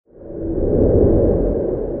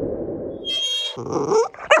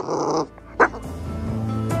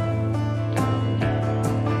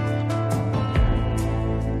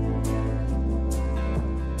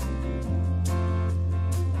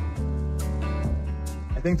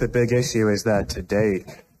I think the big issue is that to date,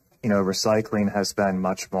 recycling has been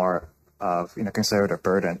much more of, considered a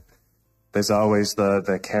burden. There's always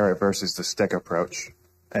the carrot versus the stick approach.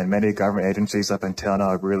 And many government agencies up until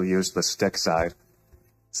now have really used the stick side,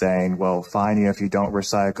 saying, we'll fine you if you don't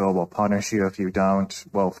recycle, we'll punish you if you don't,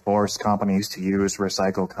 we'll force companies to use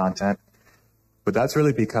recycled content. But that's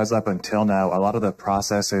really because up until now, a lot of the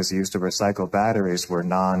processes used to recycle batteries were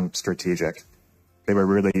non-strategic. They were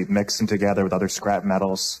really mixing together with other scrap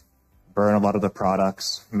metals, burn a lot of the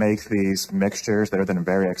products, make these mixtures that are then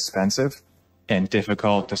very expensive and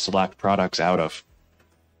difficult to select products out of.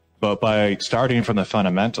 But by starting from the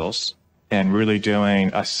fundamentals and really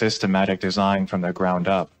doing a systematic design from the ground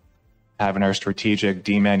up, having our strategic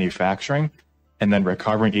demanufacturing and then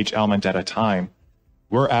recovering each element at a time,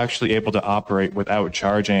 we're actually able to operate without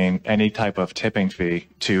charging any type of tipping fee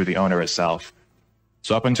to the owner itself.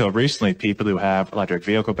 So up until recently, people who have electric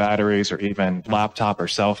vehicle batteries or even laptop or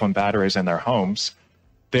cell phone batteries in their homes,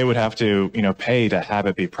 they would have to, pay to have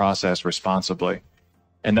it be processed responsibly.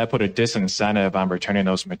 And that put a disincentive on returning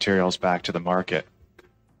those materials back to the market.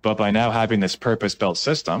 But by now having this purpose-built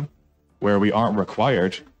system where we aren't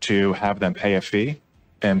required to have them pay a fee,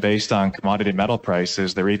 and based on commodity metal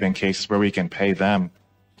prices, there are even cases where we can pay them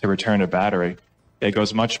to return a battery, it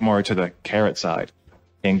goes much more to the carrot side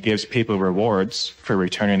and gives people rewards for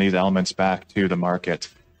returning these elements back to the market.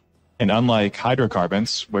 And unlike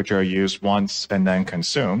hydrocarbons, which are used once and then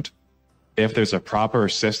consumed, if there's a proper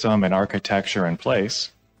system and architecture in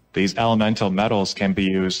place, these elemental metals can be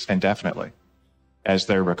used indefinitely as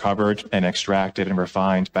they're recovered and extracted and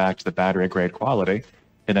refined back to the battery grade quality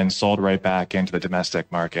and then sold right back into the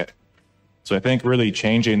domestic market. So I think really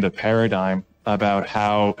changing the paradigm about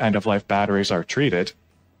how end-of-life batteries are treated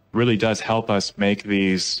really does help us make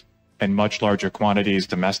these in much larger quantities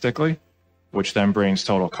domestically, which then brings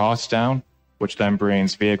total costs down, which then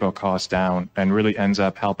brings vehicle costs down, and really ends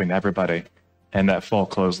up helping everybody in that full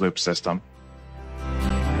closed loop system.